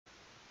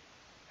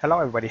Hello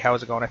everybody,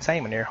 how's it going? It's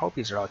Simon here. Hope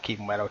you're all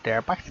keeping well out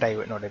there. Back today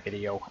with another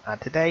video, and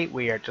today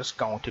we are just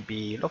going to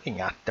be looking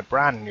at the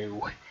brand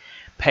new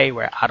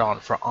payware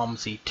add-on for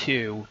Omsi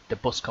 2, the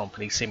bus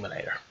company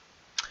simulator.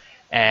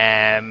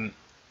 The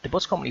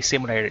bus company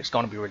simulator is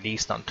going to be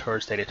released on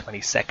Thursday the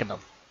 22nd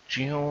of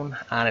June,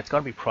 and it's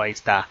going to be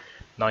priced at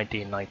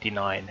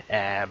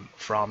 $19.99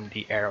 from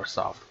the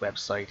Aerosoft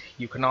website.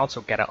 You can also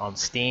get it on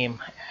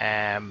Steam.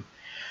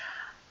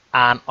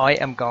 And I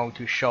am going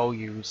to show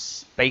you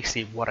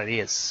basically what it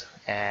is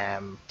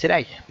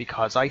today,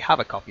 because I have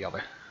a copy of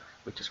it,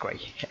 which is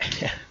great.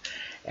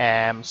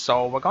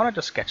 So we're going to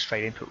just get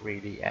straight into it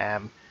really.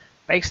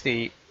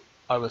 Basically,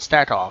 I will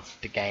start off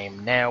the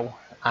game now,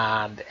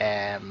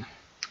 and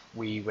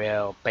we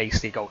will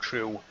basically go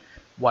through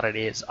what it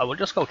is. I will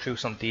just go through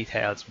some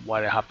details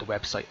while I have the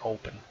website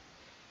open.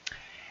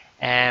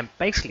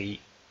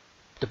 Basically,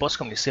 the bus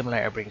company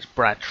simulator brings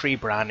three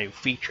brand new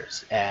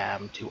features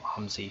to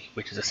Omsi,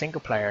 which is a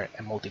single player,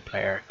 a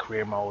multiplayer,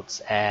 career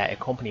modes, a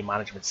company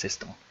management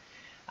system,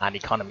 and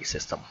economy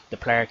system. The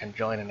player can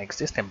join an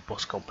existing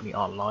bus company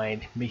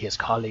online, meet his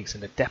colleagues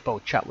in the depot,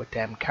 chat with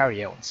them,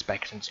 carry out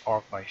inspections,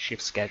 organise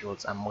shift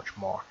schedules, and much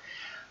more.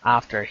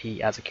 After he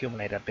has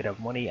accumulated a bit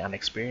of money and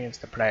experience,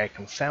 the player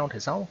can found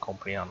his own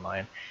company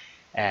online,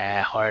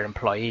 hire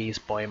employees,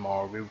 buy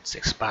more routes,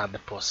 expand the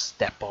bus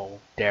depot,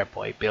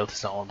 thereby build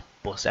his own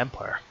bus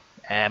empire.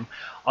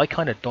 I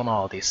kind of done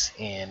all this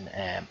in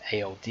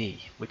AOD,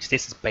 which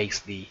this is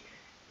basically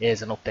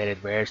is an updated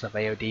version of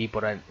AOD,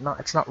 but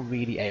it's not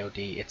really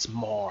AOD. It's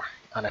more,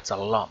 and it's a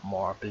lot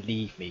more.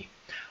 Believe me.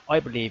 I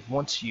believe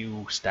once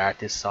you start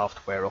this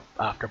software up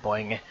after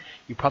buying it,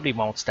 you probably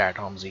won't start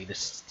Omsi the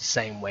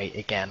same way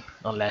again,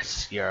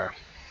 unless you're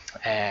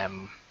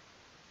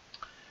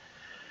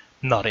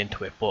not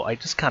into it. But I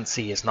just can't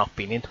see us not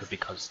being into it,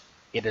 because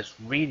it is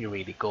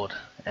really good,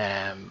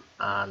 and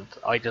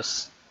I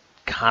just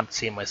can't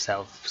see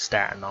myself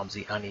starting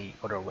Omsi any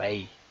other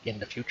way in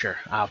the future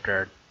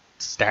after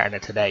starting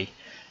it today.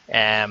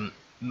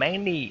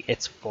 Mainly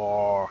it's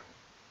for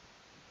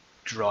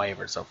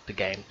drivers of the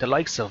game, the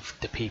likes of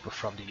the people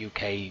from the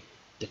UK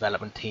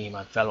development team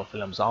and Fellow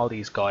Films, all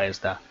these guys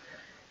that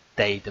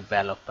they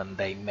develop and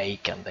they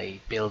make and they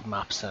build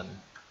maps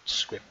and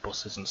script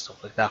buses and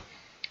stuff like that.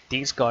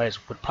 These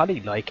guys would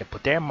probably like it,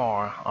 but they're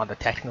more on the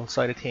technical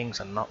side of things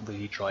and not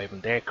really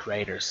driving. They're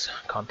creators,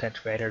 content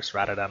creators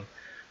rather than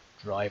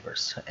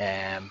drivers.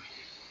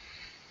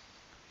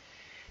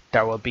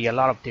 There will be a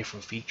lot of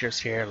different features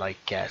here,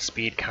 like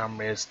speed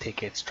cameras,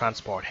 tickets,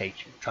 transparent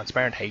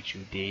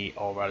HUD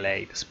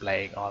overlay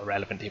displaying all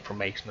relevant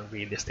information and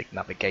realistic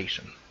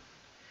navigation.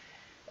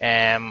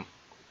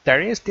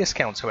 There is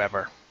discounts,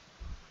 however.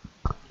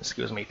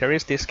 Excuse me. There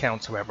is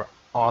discounts, however,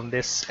 on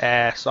this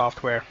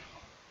software.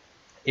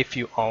 If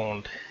you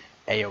owned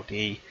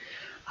AOD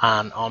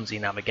and Omsi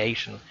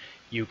Navigation,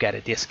 you get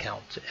a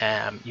discount.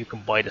 You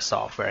can buy the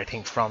software, I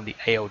think, from the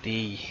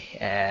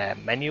AOD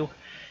menu.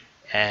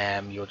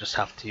 You'll just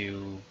have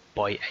to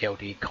buy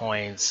AOD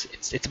coins.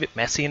 It's a bit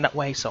messy in that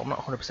way, so I'm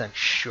not 100%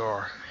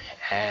 sure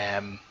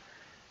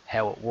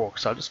how it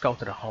works. I'll just go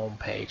to the home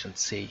page and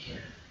see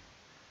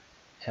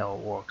how it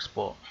works,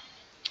 but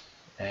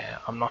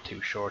I'm not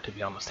too sure, to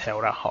be honest, how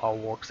that all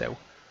works out.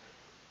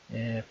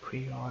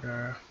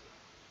 Pre-order.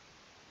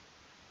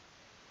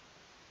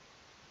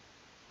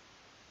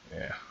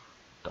 Yeah,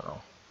 don't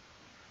know.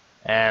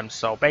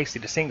 So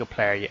basically, the single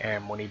player, you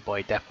earn money,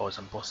 buy depots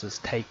and buses,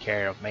 take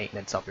care of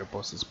maintenance of your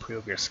buses,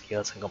 prove your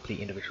skills and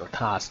complete individual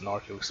tasks in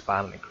order to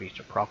expand and increase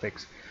your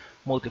profits.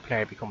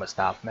 Multiplayer, become a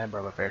staff member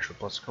of a virtual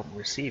bus company,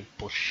 receive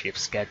bus shift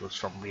schedules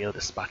from real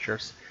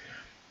dispatchers,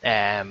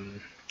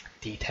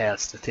 detailed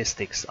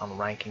statistics on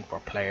ranking for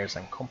players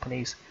and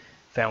companies,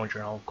 found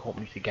your own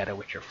company together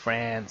with your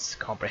friends,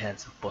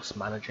 comprehensive bus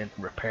management,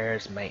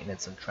 repairs,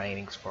 maintenance and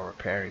trainings for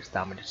repairs,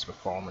 damages,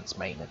 performance,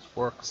 maintenance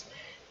works,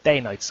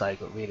 day-night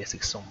cycle,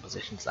 realistic sun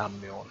positions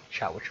and moon,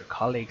 chat with your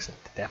colleagues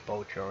at the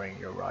depot during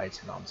your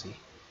rides in Omsi.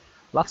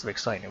 Lots of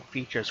exciting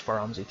features for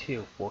Omsi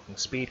 2, working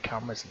speed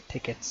cameras and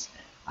tickets,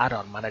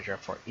 add-on manager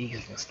for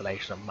easy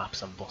installation of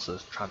maps and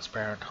buses,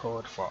 transparent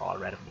HUD for all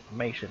relevant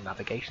information,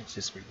 navigation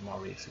system for more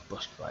realistic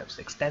bus drives,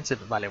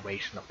 extensive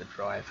evaluation of the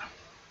drive.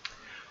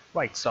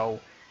 Right, so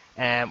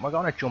we're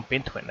going to jump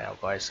into it now,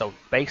 guys. So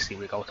basically,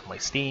 we go to my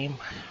Steam.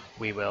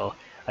 We will,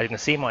 as you can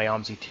see, my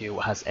Omsi 2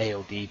 has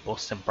AOD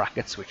bus in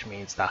brackets, which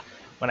means that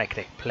when I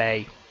click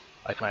play,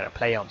 I can either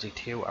play Omsi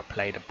 2 or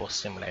play the bus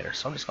simulator.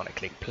 So I'm just going to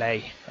click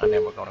play, and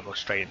then we're going to go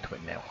straight into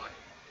it now.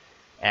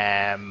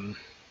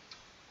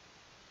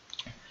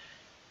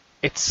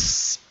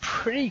 It's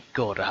pretty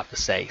good, I have to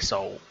say.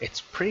 So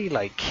it's pretty,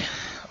 like,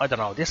 I don't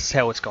know, this is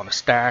how it's going to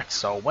start.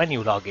 So when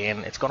you log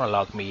in, it's going to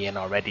log me in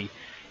already.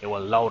 It will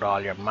load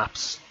all your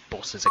maps,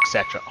 buses,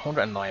 etc.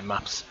 109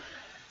 maps,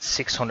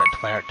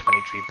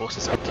 623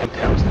 buses, and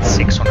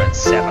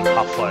 2,607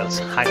 hot files.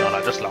 Hang on,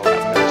 I'll just load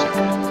that music.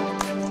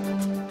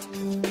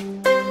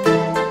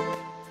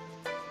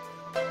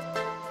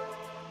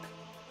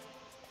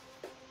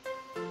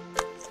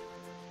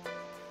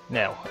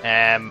 Now,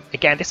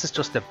 Again, this is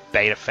just the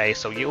beta phase,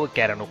 so you will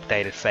get an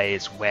updated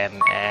phase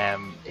when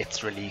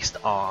it's released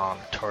on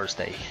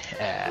Thursday.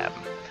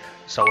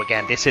 So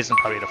again, this isn't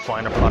probably the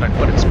final product,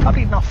 but it's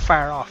probably not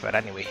far off it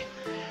anyway.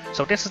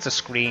 So this is the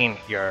screen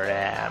you're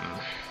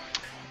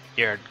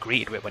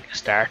greeted with when you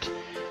start.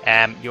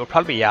 You'll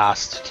probably be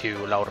asked to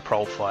load a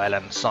profile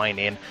and sign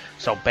in.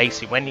 So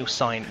basically, when you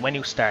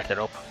start it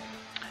up,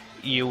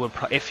 you will,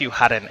 if you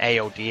had an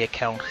AOD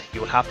account, you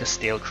will have to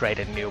still create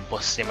a new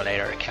bus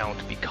simulator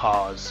account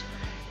because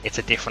it's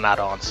a different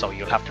add-on. So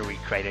you'll have to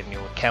recreate a new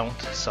account.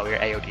 So your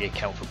AOD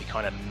account will be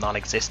kind of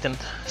non-existent.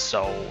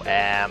 So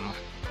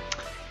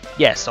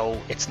yeah, so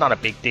it's not a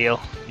big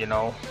deal, you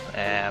know.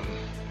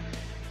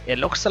 It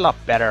looks a lot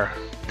better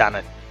than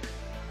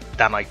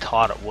I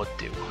thought it would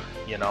do,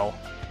 you know.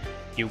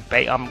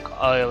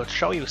 I'll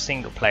show you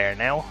single player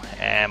now.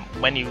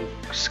 When you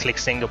click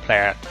single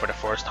player for the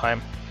first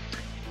time,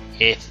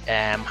 it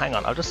hang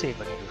on, I'll just see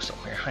if I can do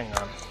something here. Hang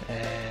on.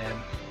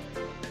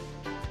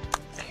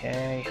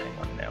 Okay, hang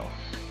on now.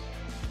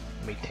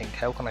 Let me think.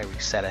 How can I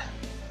reset it?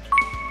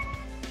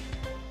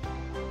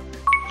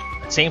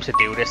 It seems to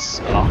do this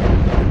a lot.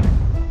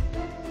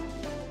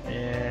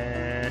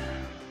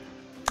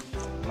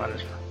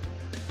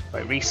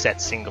 Right, reset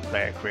single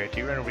player career. Do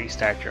you want to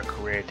restart your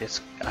career?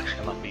 This actually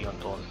will not be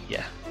undone.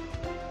 Yeah.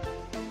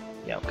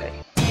 Yeah, okay.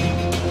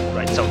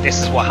 Right, so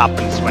this is what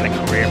happens when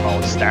a career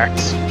mode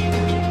starts.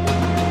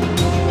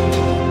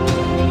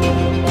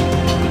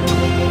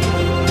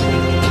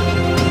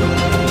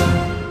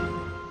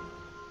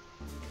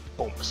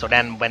 Boom. So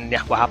then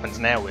what happens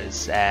now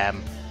is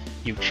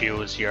you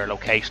choose your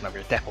location of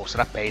your depot. So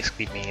that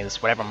basically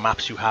means whatever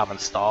maps you have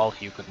installed,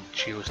 you can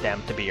choose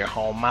them to be your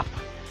home map.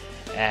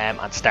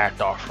 And start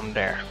off from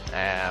there.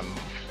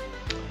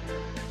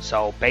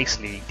 So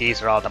basically,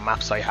 these are all the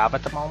maps I have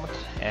at the moment.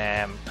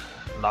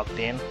 Logged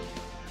in.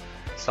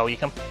 So you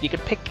can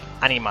pick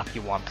any map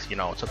you want. You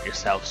know, it's up to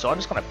yourself. So I'm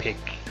just gonna pick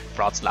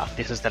Wrocław.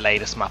 This is the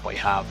latest map I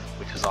have,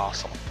 which is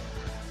awesome.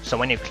 So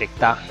when you click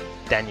that,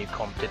 then you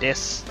come to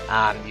this,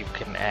 and you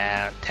can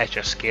test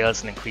your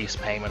skills and increase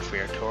payment for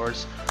your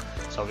tours.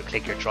 So if you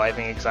click your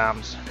driving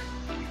exams,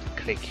 you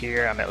click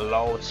here, and it'll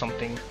load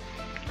something.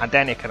 And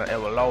then it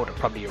will load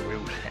probably a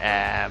route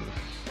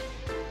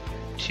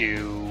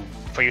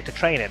for you to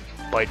train in.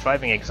 By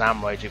driving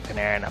exam rides, you can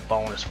earn a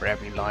bonus for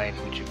every line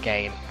which you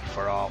gain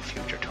for all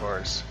future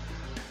tours.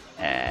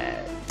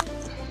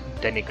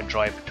 Then you can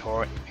drive a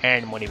tour,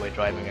 earn money by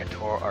driving a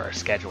tour or a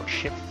scheduled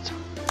shift.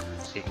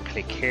 So you can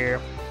click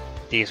here.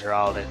 These are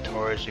all the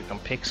tours you can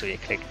pick, so you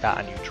click that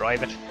and you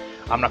drive it.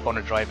 I'm not going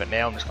to drive it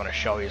now, I'm just going to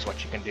show you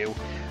what you can do.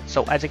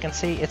 So as you can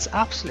see, it's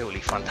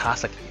absolutely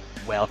fantastically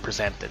well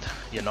presented.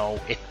 You know,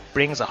 it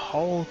brings a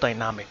whole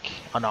dynamic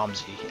on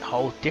Omsi, a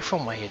whole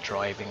different way of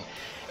driving.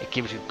 It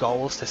gives you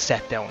goals to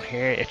set down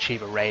here,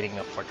 achieve a rating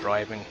for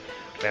driving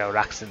without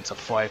accidents of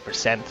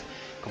 5%,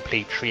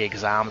 complete 3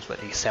 exams with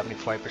at least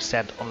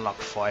 75%, unlock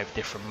 5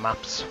 different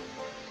maps,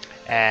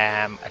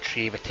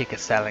 achieve a ticket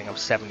selling of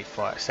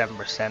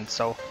 7%.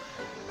 So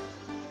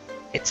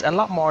it's a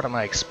lot more than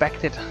I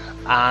expected,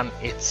 and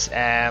it's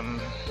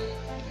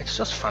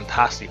just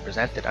fantastically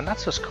presented. And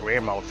that's just career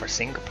mode for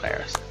single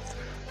players.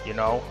 You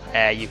know,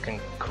 you can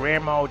career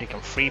mode, you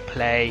can free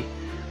play,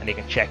 and you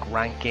can check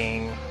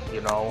ranking.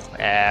 You know,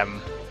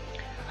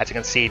 as you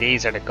can see,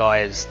 these are the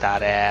guys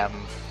that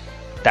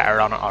are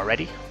on it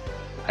already.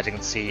 As you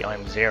can see,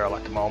 I'm 0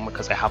 at the moment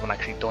because I haven't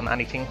actually done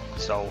anything.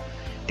 So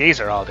these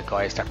are all the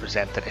guys that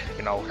presented it.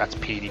 You know, that's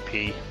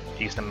PDP.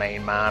 He's the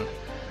main man.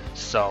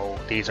 So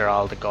these are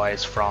all the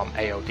guys from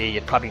AOD.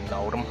 You'd probably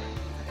know them.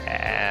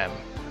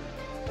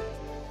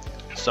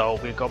 So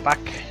we'll go back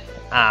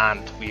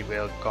and we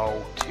will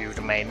go to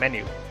the main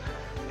menu.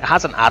 It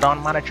has an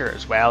add-on manager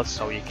as well,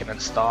 so you can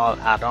install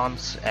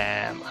add-ons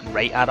and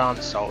rate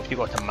add-ons. So if you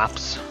go to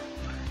maps,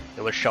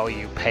 it will show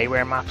you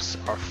payware maps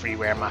or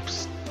freeware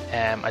maps.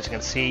 As you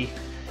can see,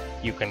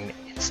 you can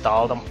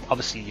install them.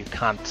 Obviously you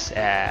can't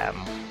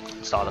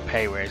install the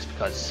paywares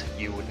because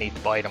you would need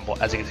to buy them,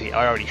 but as you can see,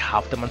 I already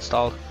have them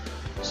installed.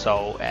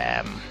 So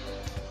I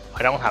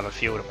don't have a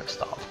few of them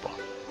installed, but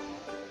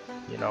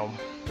you know,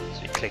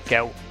 so you click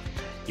out.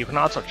 You can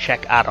also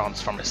check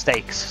add-ons for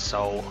mistakes.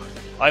 So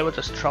I will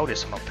just throw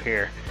this one up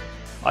here.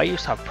 I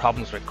used to have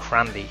problems with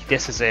Cranley.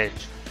 This is a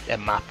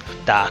map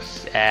that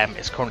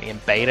is currently in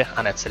beta,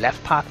 and it's a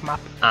left path map,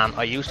 and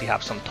I usually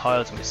have some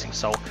tiles missing.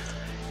 So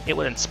it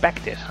will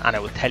inspect it and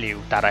it will tell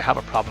you that I have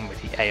a problem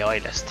with the AI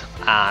list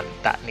and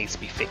that needs to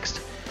be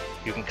fixed.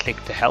 You can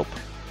click to help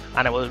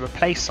and it will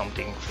replace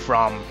something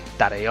from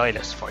that AI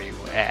list for you.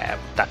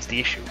 That's the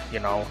issue, you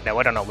know. Now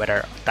I don't know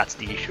whether that's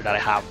the issue that I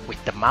have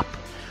with the map,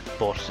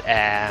 but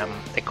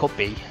it could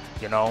be,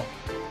 you know,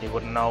 you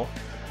wouldn't know.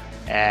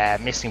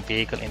 Missing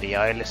vehicle in the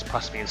AI list,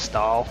 possibly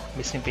install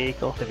missing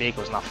vehicle, the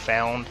vehicle is not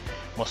found,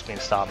 must be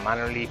installed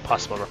manually,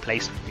 possible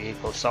replacement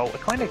vehicle. So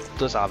it kind of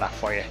does all that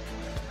for you.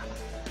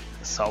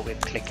 So we'll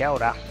click out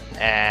that.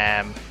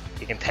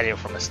 You can tell you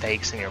for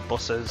mistakes in your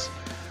buses,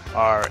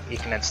 or you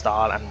can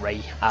install and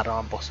rate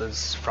add-on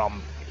buses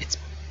from its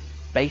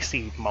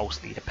basically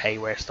mostly the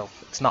payware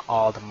stuff. It's not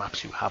all the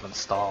maps you have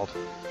installed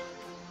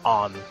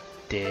on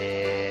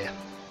the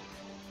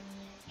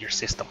your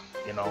system,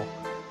 you know.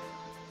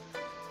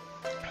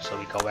 So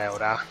we go out of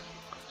that.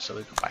 So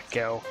we go back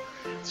out.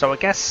 So I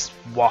guess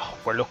what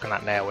we're looking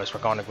at now is we're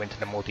going to go into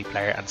the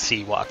multiplayer and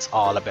see what it's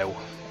all about,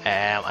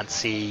 and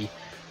see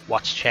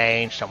what's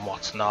changed and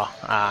what's not,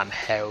 and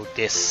how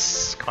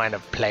this kind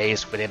of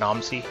plays within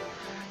Omsi.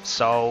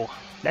 So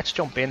let's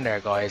jump in there,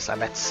 guys, and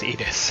let's see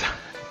this.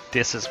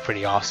 This is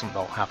pretty awesome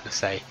though, I have to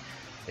say.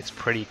 It's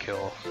pretty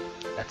cool.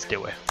 Let's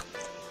do it.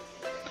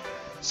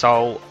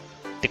 So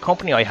the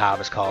company I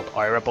have is called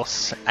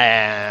Irabus.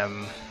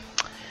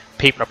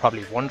 People are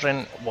probably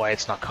wondering why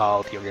it's not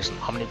called the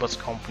original Omnibus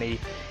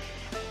company.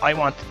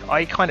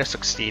 I kind of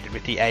succeeded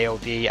with the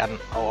AOD and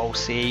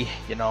OOC,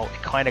 you know,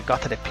 it kind of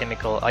got to the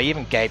pinnacle. I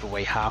even gave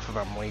away half of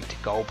our money to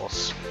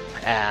GoBus,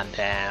 and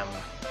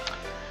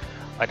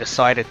I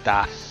decided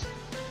that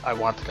I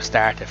wanted to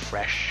start it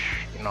fresh,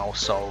 you know.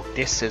 So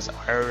this is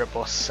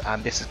Irabus,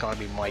 and this is going to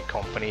be my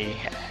company.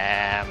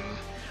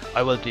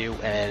 I will do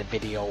a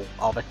video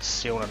of it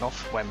soon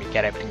enough when we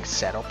get everything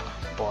set up,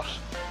 but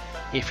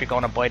if you're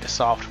going to buy the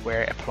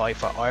software, apply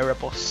for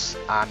Irabus,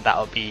 and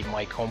that'll be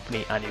my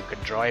company, and you can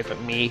drive with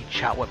me,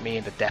 chat with me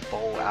in the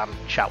depot, and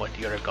chat with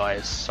the other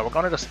guys. So we're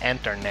going to just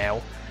enter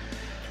now,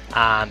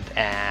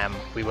 and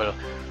we will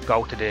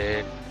go to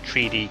the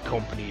 3D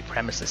company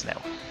premises now.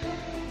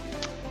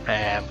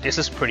 This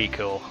is pretty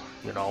cool,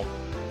 you know.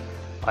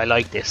 I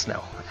like this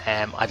now.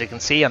 As you can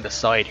see on the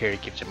side here,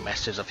 it gives you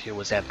messages of who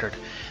was entered.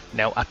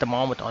 Now at the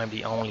moment I'm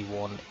the only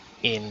one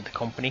in the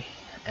company,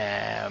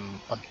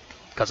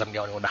 because I'm the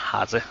only one that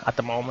has it at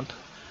the moment.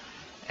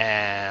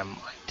 I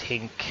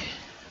think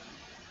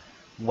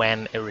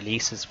when it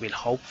releases we'll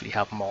hopefully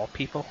have more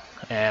people.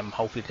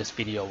 Hopefully this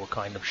video will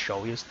kind of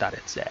show you that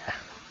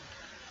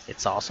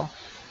it's awesome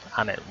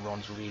and it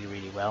runs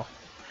really well.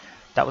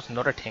 That was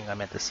another thing I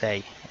meant to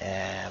say.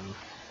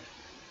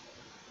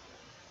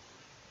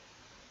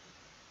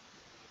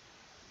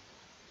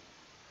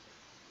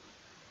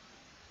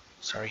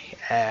 Sorry.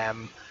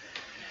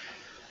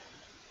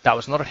 That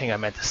was another thing I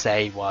meant to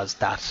say, was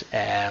that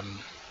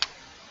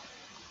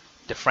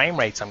the frame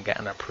rates I'm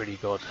getting are pretty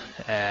good.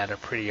 They're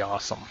pretty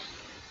awesome.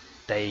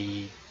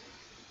 It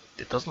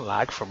doesn't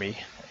lag for me.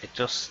 It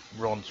just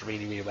runs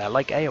really well.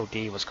 Like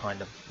AOD was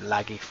kind of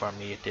laggy for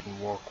me. It didn't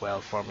work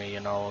well for me, you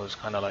know. It was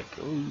kind of like,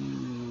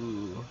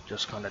 ooh,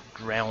 just kind of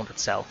drowned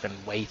itself in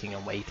waiting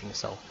and waiting.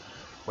 So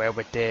where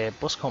with the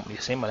bus company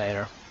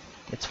simulator,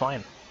 it's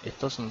fine. It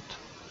doesn't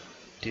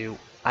do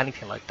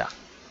anything like that.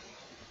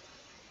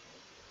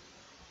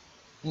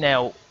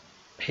 Now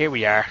here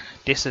we are.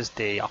 This is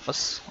the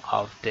office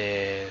of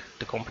the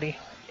company.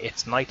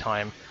 It's night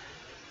time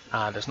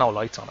and there's no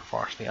lights on,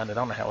 unfortunately, and I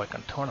don't know how I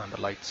can turn on the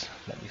lights.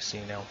 Let me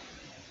see now.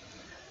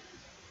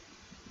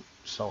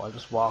 So I'll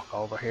just walk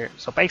over here.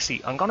 So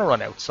basically I'm gonna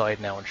run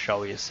outside now and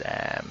show you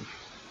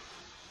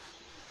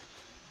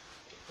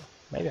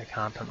maybe I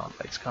can't turn on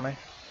lights, can I?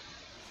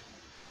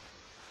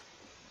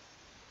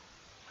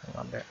 Hang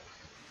on there.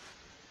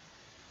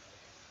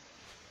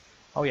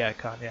 Oh yeah, I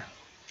can, yeah.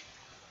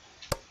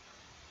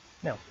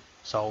 No,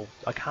 so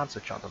I can't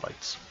switch on the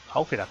lights.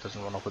 Hopefully that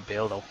doesn't run up a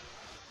bill though.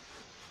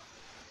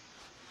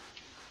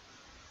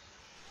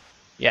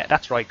 Yeah,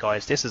 that's right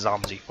guys, this is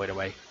Omsi, by the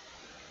way.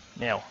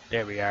 Now,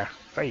 there we are.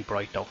 Very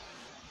bright though.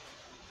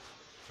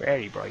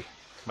 Very bright.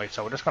 Right,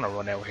 so we're just going to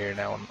run out here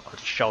now and I'll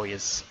just show you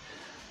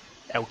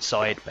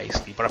outside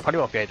basically. But I probably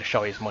won't be able to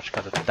show you as much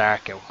because it's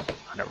dark out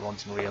and it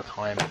runs in real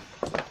time.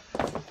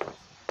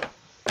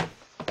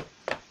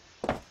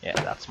 Yeah,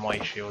 that's my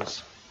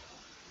shoes.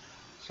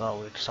 So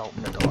we'll just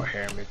open the door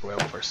here and we go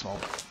out for a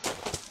smoke.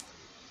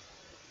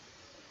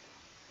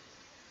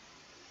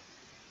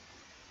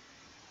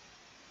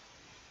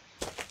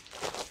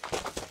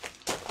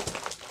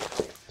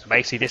 So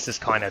basically this is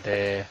kind of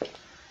the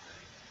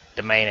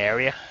main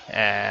area.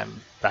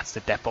 That's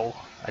the depot.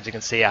 As you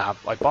can see, I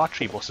bought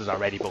 3 buses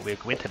already, but we'll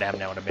go into them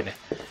now in a minute.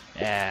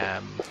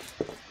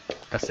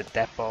 That's the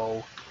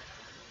depot.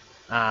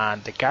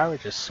 And the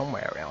garage is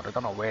somewhere around. I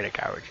don't know where the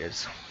garage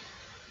is.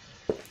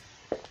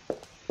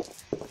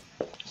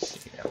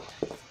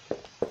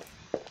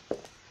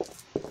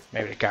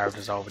 Maybe the garage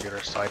is over the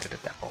other side of the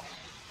depot.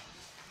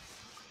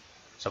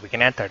 So we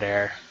can enter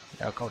there.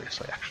 I'll go this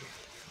way actually.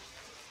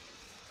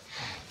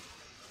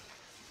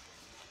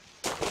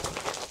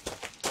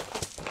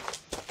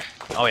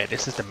 Oh yeah,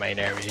 this is the main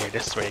area here.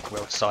 This is where you go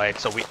outside.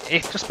 So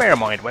just bear in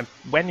mind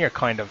when you're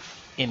kind of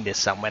in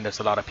this and when there's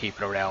a lot of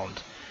people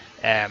around,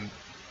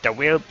 there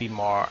will be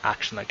more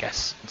action, I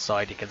guess,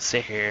 inside. You can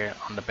sit here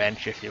on the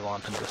bench if you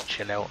want and just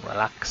chill out and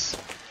relax.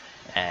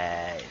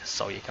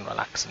 So you can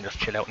relax and just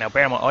chill out. Now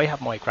bear in mind, I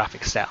have my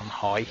graphics set on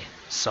high,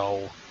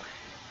 so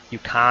you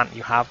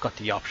have got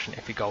the option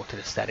if you go to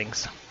the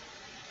settings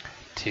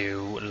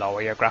to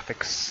lower your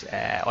graphics.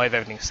 I have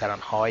everything set on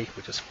high,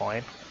 which is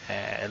fine.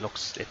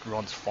 It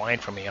runs fine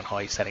for me on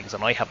high settings,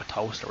 and I have a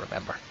toaster,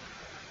 remember,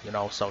 you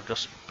know, so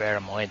just bear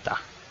in mind that.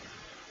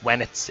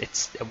 when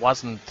it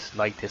wasn't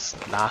like this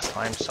last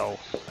time. So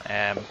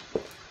I'm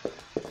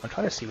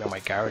trying to see where my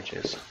garage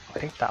is. I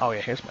think that, oh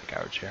yeah, here's my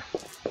garage here.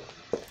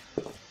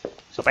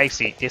 So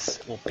basically this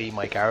will be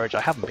my garage.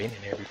 I haven't been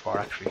in here before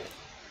actually.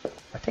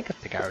 I think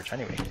it's the garage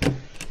anyway.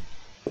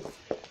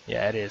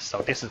 Yeah, it is.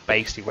 So this is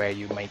basically where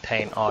you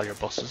maintain all your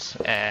buses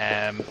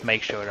and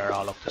make sure they're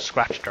all up to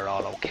scratch, they're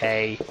all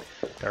okay,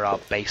 they're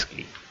all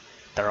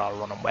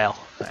running well.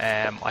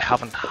 I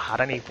haven't had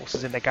any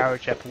buses in the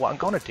garage yet, but what I'm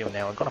going to do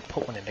now, I'm going to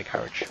put one in the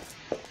garage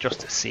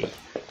just to see.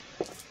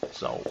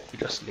 So we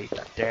just leave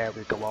that there,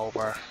 we go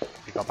over,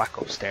 we go back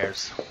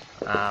upstairs,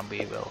 and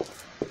we will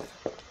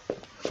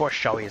first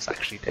show you is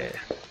actually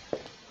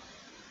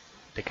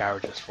the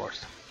garages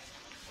first.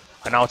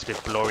 I know it's a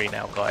bit blurry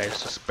now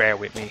guys, just bear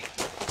with me.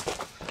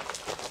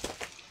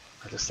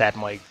 As I said,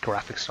 my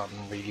graphics are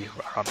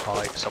on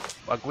high, so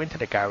I'll go into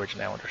the garage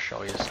now and just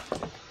show you. So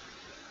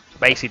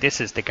basically this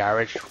is the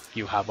garage.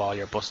 You have all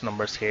your bus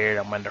numbers here,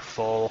 and when they're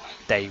full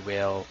they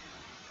will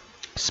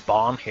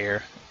spawn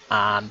here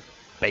and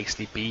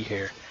basically be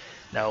here.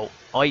 Now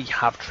I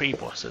have 3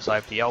 buses. I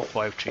have the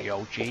 053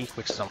 OG,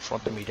 which is in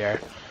front of me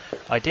there.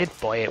 I did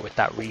buy it with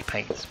that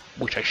repaint,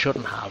 which I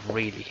shouldn't have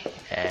really.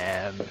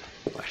 I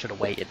should have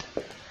waited.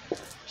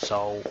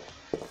 So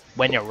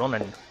when you're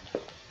running,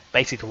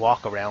 basically to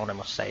walk around, I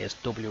must say, is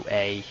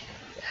WADS,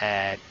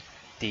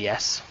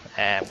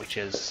 which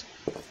is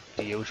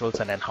the usuals,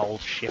 and then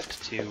hold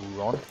shift to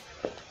run.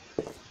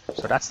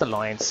 So that's the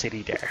Lion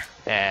City there,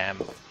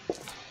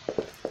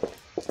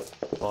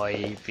 by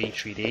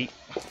V3D.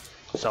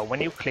 So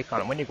when you click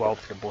on it, when you go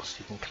over to the bus,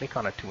 you can click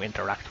on it to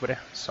interact with it.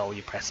 So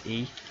you press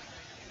E,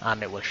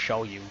 and it will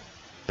show you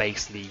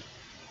basically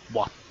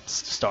what's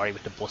the story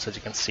with the bus. As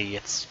you can see,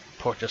 its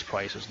purchase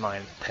price was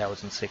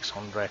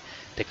 9,600.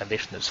 The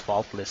condition is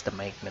faultless. The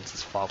maintenance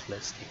is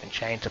faultless. You can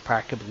change the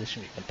parking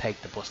position. You can take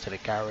the bus to the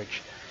garage.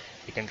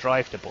 You can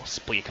drive the bus,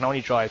 but you can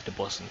only drive the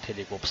bus until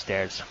you go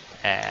upstairs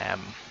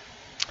and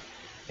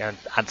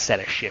set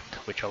a shift,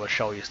 which I will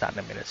show you that in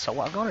a minute. So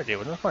what I'm going to do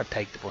is I'm going to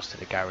take the bus to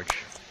the garage.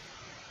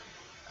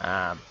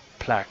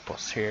 Park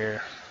bus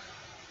here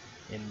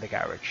in the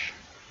garage.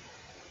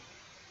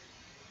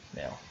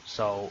 Now,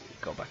 so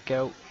go back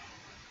out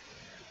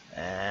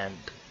and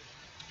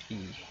E.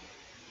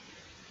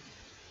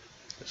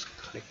 Just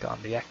click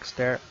on the X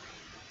there.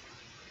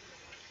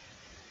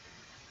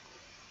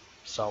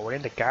 So we're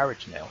in the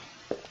garage now,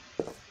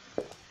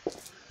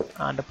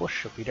 and the bus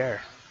should be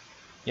there.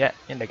 Yeah,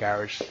 in the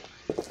garage,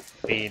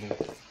 being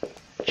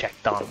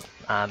checked on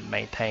and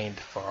maintained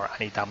for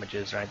any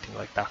damages or anything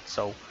like that.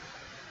 So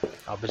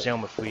I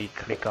presume if we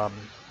click on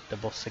the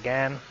bus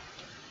again,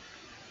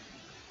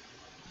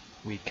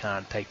 we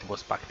can take the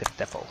bus back to the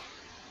depot.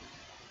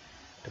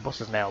 The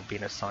bus is now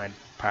being assigned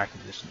parking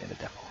position in the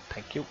depot.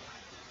 Thank you.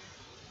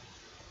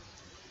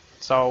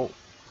 So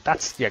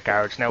that's your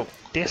garage. Now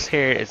this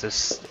here is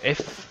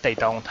if they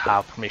don't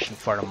have permission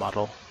for the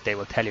model, they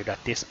will tell you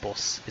that this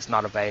bus is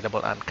not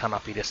available and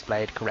cannot be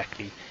displayed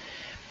correctly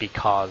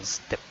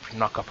because they've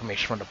not got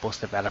permission from the bus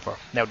developer.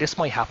 Now this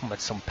might happen with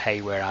some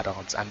payware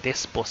add-ons, and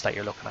this bus that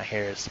you're looking at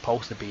here is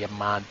supposed to be a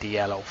MAN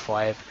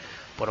DL05,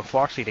 but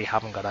unfortunately they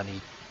haven't got any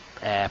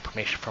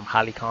permission from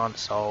Halicon,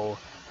 so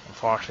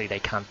unfortunately they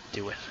can't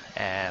do it.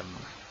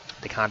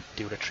 They can't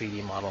do the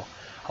 3D model.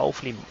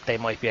 Hopefully they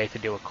might be able to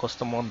do a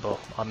custom one, but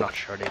I'm not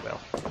sure they will.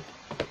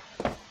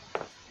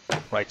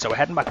 Right, so we're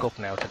heading back up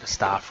now to the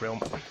staff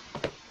room.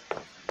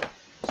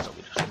 So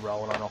we just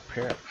roll on up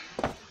here.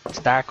 It's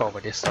dark over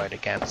this side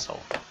again, so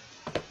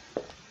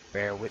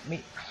bear with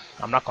me.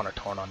 I'm not going to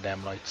turn on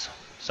them lights.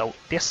 So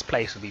this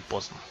place will be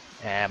buzzing.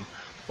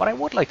 What I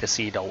would like to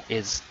see though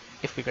is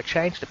if we could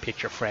change the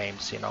picture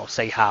frames, you know,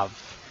 say have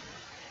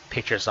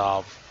pictures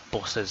of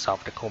buses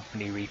of the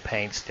company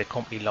repaints, the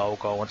company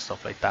logo and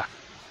stuff like that.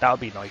 That would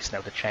be nice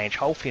now to change.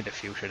 Hopefully in the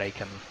future they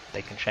can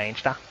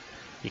change that.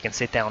 You can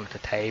sit down at the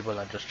table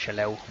and just chill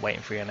out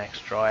waiting for your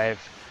next drive.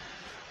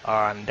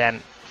 And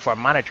then for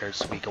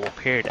managers we go up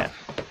here then.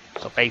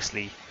 So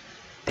basically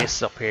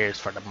this up here is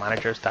for the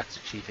managers, that's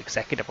the chief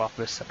executive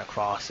office, and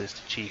across is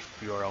the chief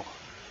bureau,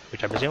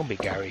 which I presume will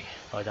be Gary,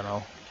 I don't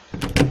know.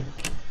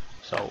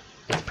 So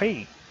it's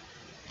pretty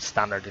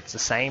standard, it's the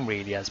same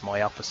really as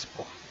my office,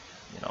 but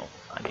you know,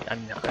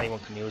 anyone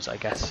can use it, I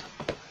guess.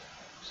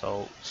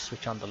 So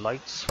switch on the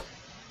lights.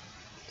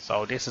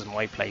 So this is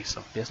my place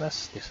of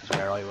business. This is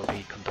where I will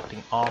be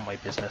conducting all my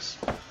business,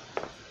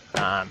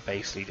 and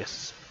basically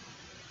this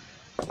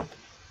is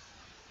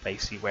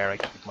basically where I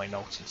keep my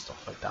notes and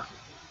stuff like that.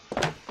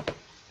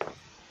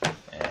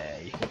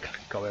 You can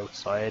go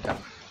outside and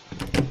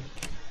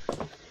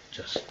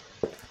just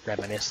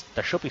reminisce.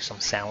 There should be some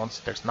sounds.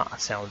 There's not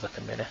sounds at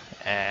the minute,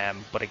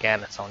 but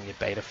again it's only a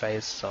beta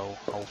phase, so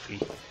hopefully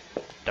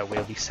there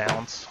will be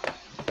sounds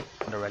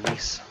on the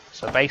release.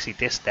 So basically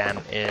this then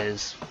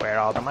is where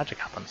all the magic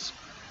happens.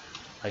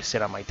 I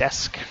sit on my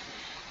desk,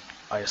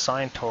 I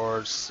assign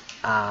tours,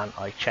 and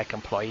I check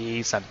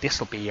employees, and this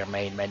will be your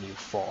main menu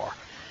for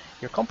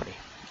your company.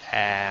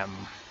 At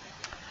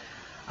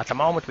the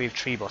moment we have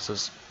 3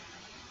 buses.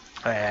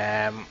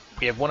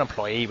 We have one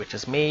employee, which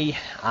is me,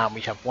 and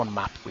we have one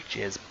map, which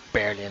is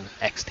Berlin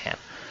X10.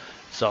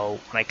 So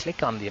when I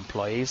click on the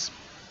employees,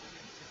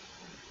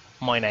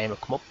 my name will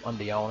come up on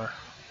the owner,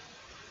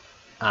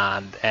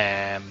 and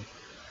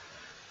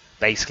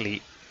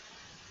basically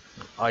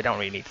I don't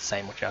really need to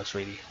say much else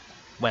really.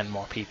 When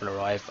more people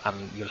arrive,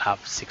 and you'll have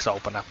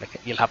open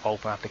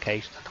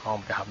applications at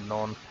home. They have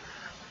none.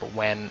 But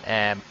when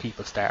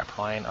people start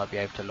applying, I'll be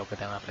able to look at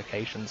them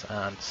applications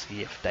and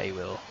see if they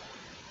will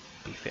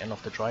be fit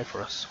enough to drive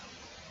for us.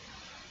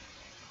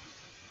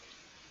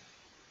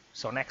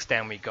 So next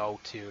then we go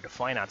to the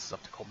finances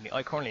of the company.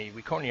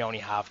 We currently only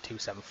have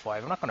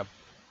 275. I'm not going to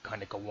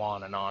kind of go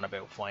on and on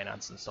about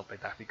finance and stuff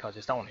like that because you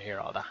just don't want to hear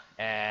all that.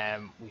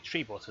 We have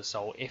 3 buses,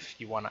 so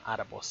if you want to add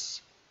a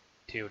bus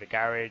to the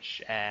garage,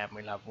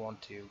 we'll have 1,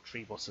 2,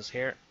 3 buses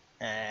here.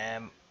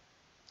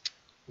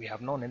 We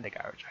have none in the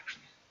garage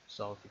actually.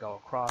 So if we go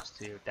across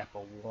to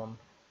depot 1,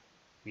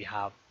 we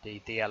have the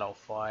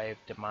DL05,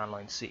 the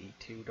Manline City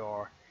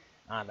 2-door,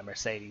 and the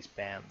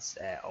Mercedes-Benz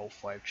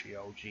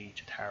 0530G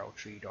Citaro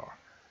 3-door.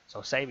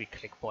 So say we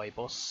click buy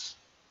bus,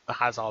 it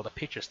has all the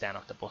pictures down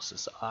of the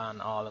buses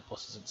and all the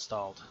buses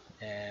installed.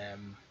 If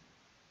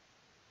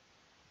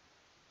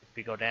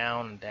we go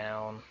down and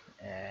down,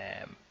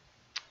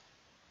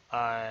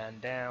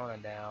 and down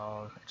and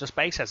down, it just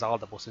basically says all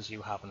the buses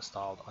you have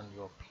installed on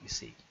your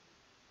PC.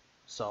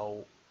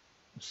 So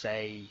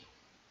say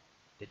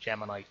the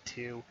Gemini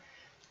 2,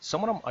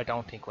 some of them I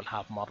don't think will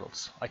have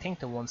models. I think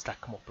the ones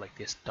that come up like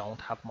this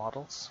don't have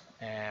models,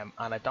 and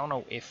I don't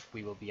know if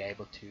we will be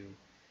able to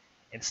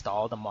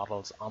install the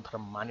models onto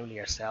them manually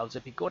ourselves.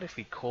 It'd be good if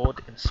we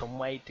could in some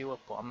way do it,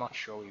 but I'm not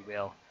sure we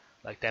will.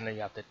 Like then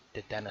you have the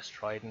Dennis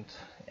Trident,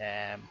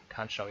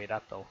 can't show you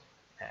that though.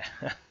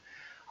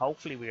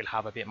 Hopefully we'll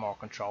have a bit more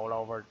control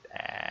over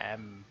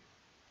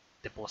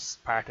the bus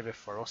part of it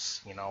for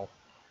us, you know.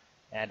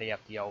 And they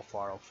have the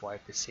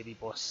 0405, the city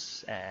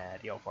bus,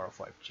 the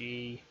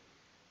 0405G,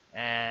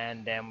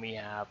 and then we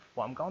have,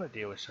 what I'm going to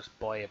do is just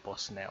buy a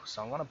bus now.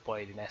 So I'm going to buy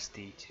an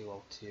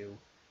SD202,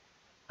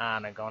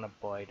 and I'm going to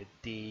buy the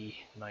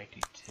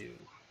D92,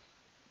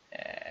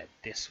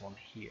 this one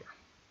here.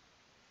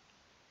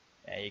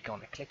 You're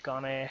going to click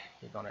on it,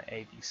 you're going to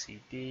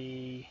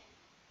ABCD,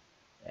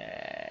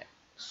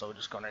 so we're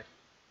just going to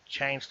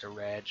change the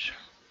reg.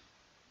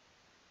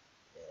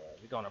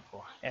 We're going to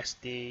put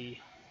SD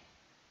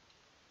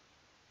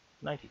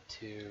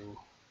 92,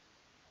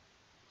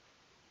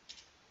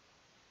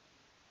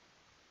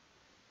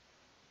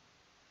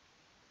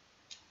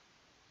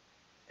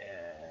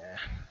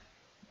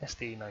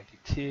 SD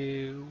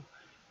 92,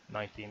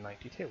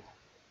 1992,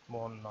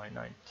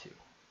 1992.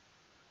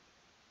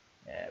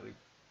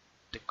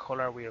 The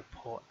color we'll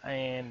put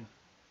in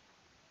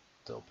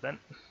Dublin,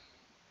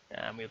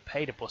 and we'll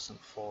pay the bus in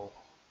full,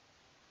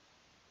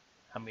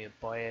 and we'll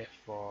buy it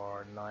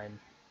for 9.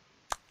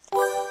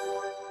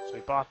 So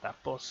we bought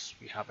that bus,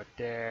 we have it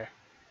there.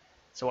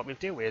 So what we'll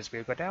do is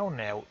we'll go down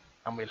now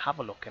and we'll have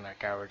a look in our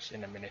garage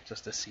in a minute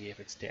just to see if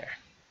it's there.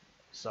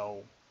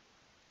 So,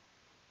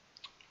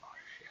 oh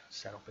shit,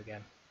 set up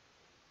again.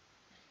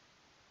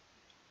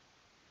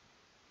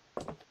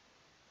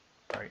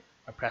 Sorry,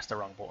 I pressed the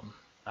wrong button.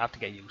 I have to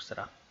get used to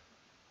that.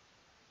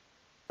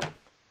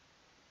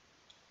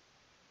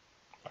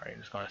 Alright,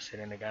 I'm just going to sit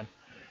in again.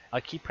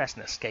 I keep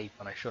pressing escape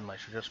and I shouldn't. I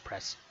should just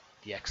press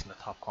the X in the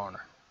top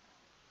corner.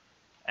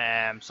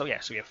 So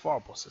yeah, so we have 4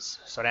 buses.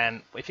 So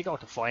then if you go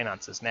to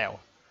finances now,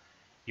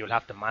 you'll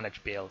have to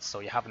manage bills. So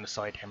you have on the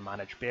side here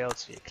manage bills.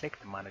 So you click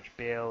the manage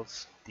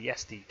bills, the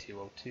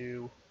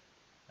SD202,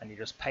 and you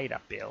just pay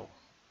that bill,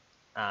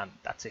 and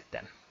that's it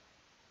then.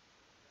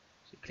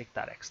 So you click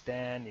that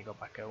extend, you go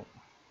back out.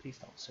 Please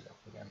don't sit up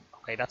again.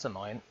 Okay, that's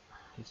annoying.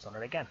 He's done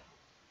it again.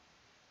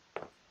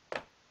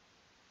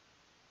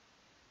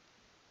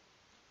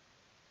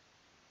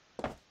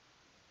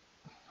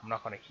 I'm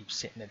not going to keep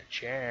sitting in the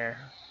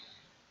chair.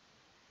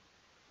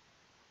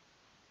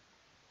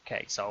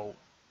 Okay, so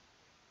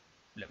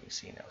let me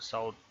see now.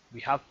 So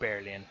we have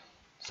Berlin.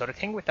 So the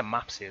thing with the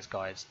maps is,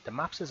 guys, the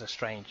maps is a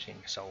strange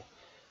thing. So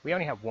we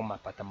only have one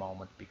map at the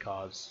moment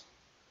because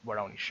we're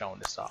only showing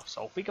this off.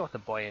 So if we go to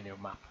buy a new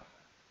map,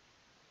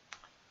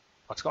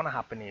 what's going to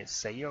happen is,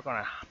 say you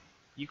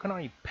can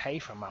only pay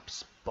for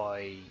maps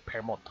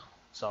per month.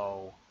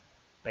 So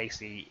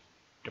basically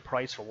the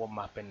price for one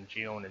map in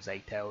June is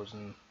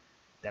 8,000.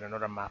 Then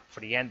another map for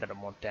the end of the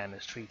month then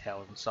is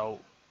 3,000. So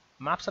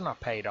maps are not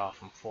paid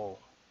off in full.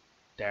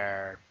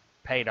 They're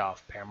paid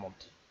off per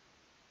month,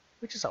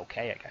 which is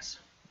okay, I guess.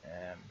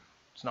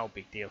 It's no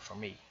big deal for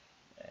me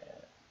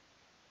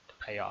to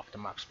pay off the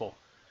maps, but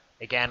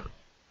again,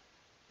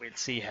 we'll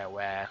see how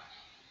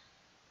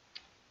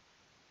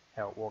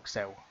it works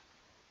out.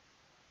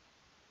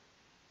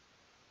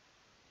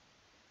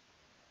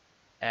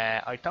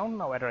 I don't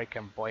know whether I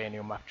can buy a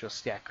new map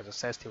just yet, because it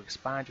says to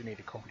expand you need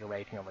a company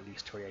rating of at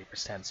least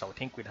 38%, so I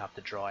think we'd have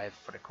to drive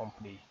for the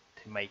company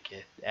to make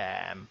it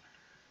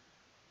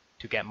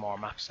to get more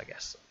maps, I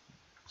guess.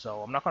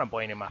 So I'm not going to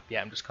buy a new map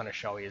yet. I'm just going to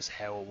show you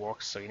how it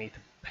works. So you need to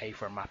pay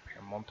for a map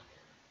per month.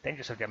 Then you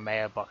just have your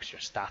mailbox,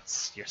 your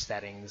stats, your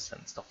settings,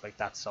 and stuff like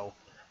that. So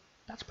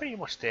that's pretty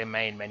much the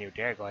main menu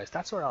there, guys.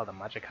 That's where all the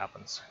magic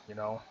happens, you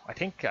know. I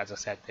think, as I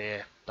said,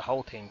 the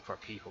whole thing for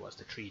people was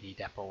the 3D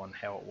depot and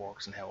how it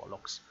works and how it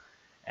looks.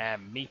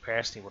 Me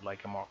personally would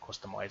like a more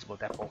customizable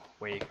depot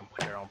where you can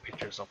put your own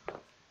pictures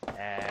up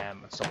and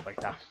stuff like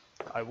that.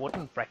 I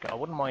wouldn't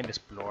mind this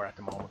blur at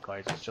the moment,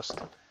 guys. It's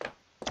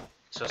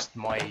just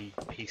my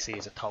PC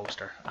is a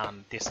toaster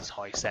and this is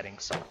high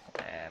settings, so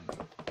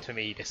to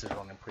me this is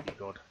running pretty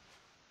good.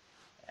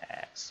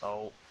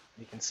 So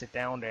you can sit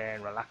down there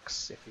and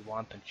relax if you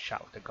want and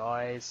chat with the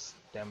guys.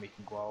 Then we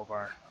can go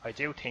over. I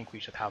do think we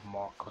should have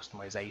more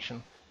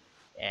customization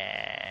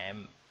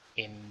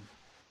in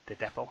the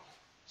depot.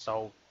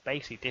 So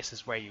basically this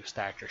is where you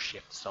start your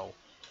shift. So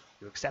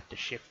you accept the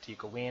shift, you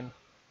go in.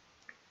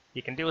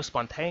 You can do a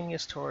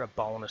spontaneous tour, a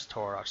bonus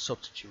tour, or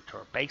substitute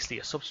tour. Basically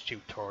a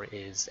substitute tour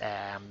is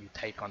you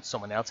take on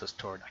someone else's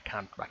tour that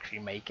can't actually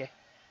make it.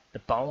 The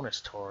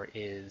bonus tour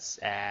is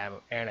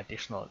earn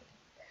additional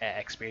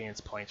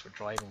experience points for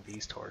driving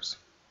these tours.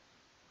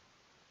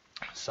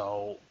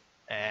 So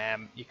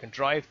you can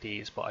drive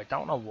these, but I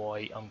don't know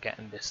why I'm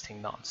getting this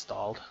thing not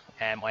installed.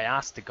 I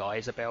asked the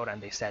guys about it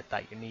and they said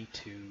that you need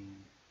to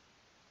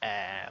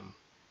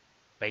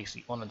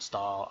basically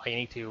uninstall. You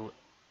need to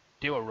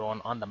do a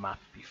run on the map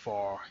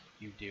before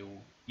you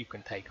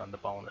can take on the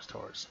bonus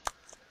tours.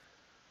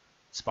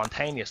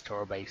 Spontaneous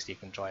tour, basically you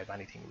can drive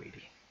anything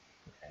really.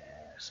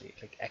 So you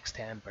click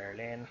X10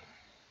 Berlin.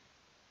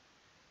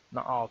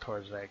 Not all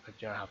tours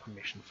because you don't have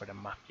permission for the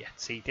map yet.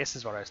 See, this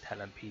is what I was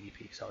telling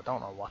PDP, so I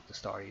don't know what the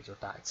story is with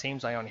that. It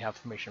seems I only have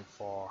permission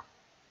for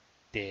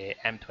the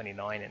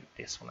M29 in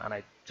this one, and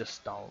I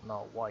just don't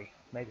know why.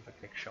 Maybe if I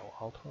click show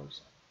all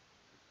tours.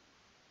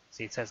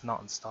 See, it says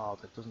not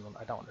installed. It doesn't.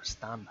 I don't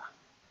understand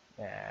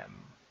that.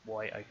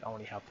 Why I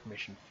only have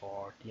permission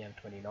for the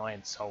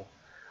M29, so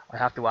I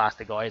have to ask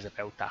the guys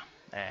about that.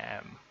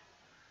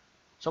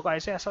 So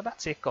guys, yeah, so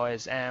that's it,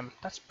 guys.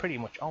 That's pretty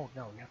much. Oh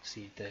no, we have to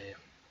see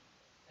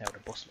how the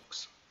bus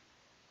looks.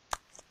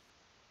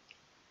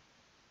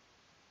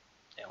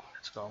 Now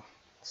let's go.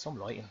 Some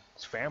lighting.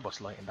 It's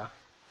Fairbus lighting that.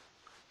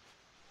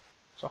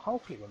 So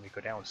hopefully when we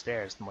go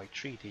downstairs, my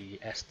 3D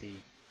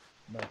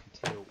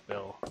SD92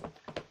 will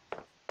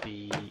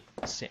be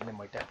sitting in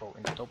my depot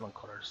in the Dublin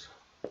colours.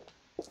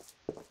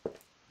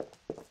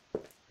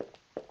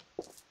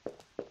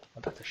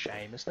 Well, that's a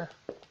shame, isn't it?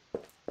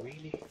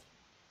 Really?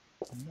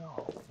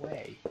 No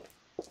way.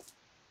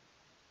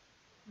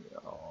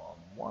 Oh,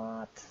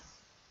 what?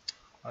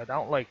 I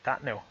don't like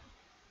that now.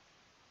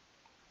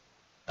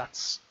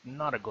 That's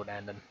not a good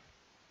ending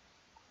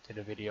to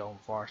the video,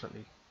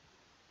 unfortunately.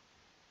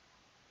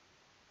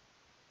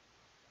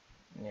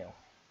 Yeah.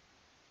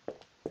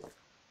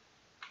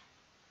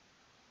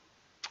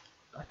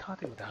 I thought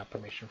they would have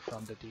permission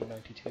from the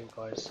D92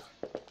 guys.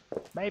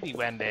 Maybe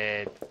when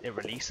it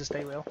releases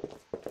they will.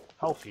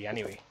 Hopefully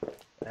anyway.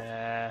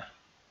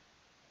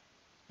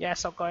 Yeah,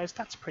 so guys,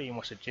 that's pretty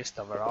much the gist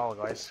of it all,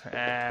 guys.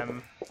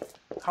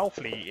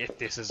 Hopefully if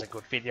this is a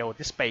good video,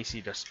 this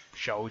basically just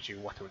shows you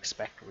what to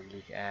expect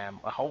really.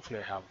 Hopefully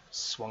I have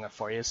swung it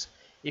for you.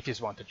 If you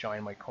want to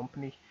join my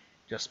company,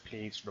 just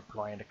please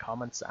reply in the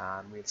comments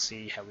and we'll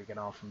see how we get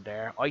on from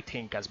there. I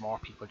think as more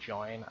people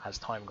join, as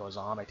time goes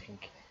on, I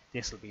think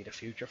this will be the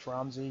future for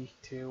Omsi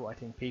 2. I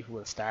think people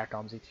will start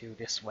Omsi 2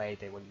 this way.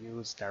 They will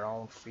use their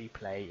own free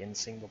play in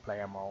single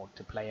player mode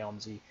to play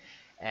Omsi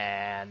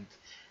and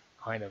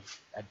kind of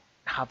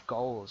have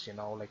goals, you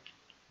know, like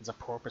there's a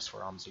purpose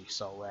for Omsi.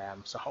 So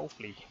so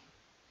hopefully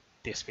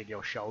this video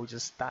shows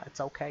us that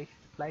it's okay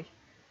to play.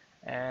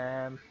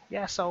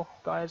 Yeah, so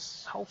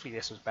guys, hopefully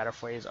this was better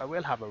for you. I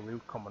will have a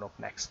route coming up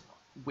next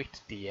with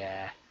the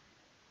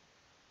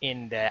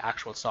in the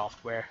actual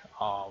software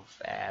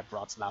of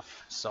Wroclaw,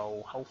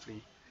 so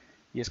hopefully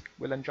you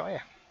will enjoy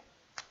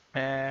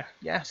it.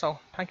 Yeah, so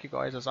thank you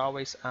guys as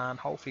always, and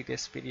hopefully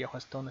this video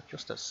has done it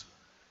justice.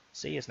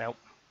 See you now.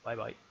 Bye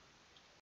bye.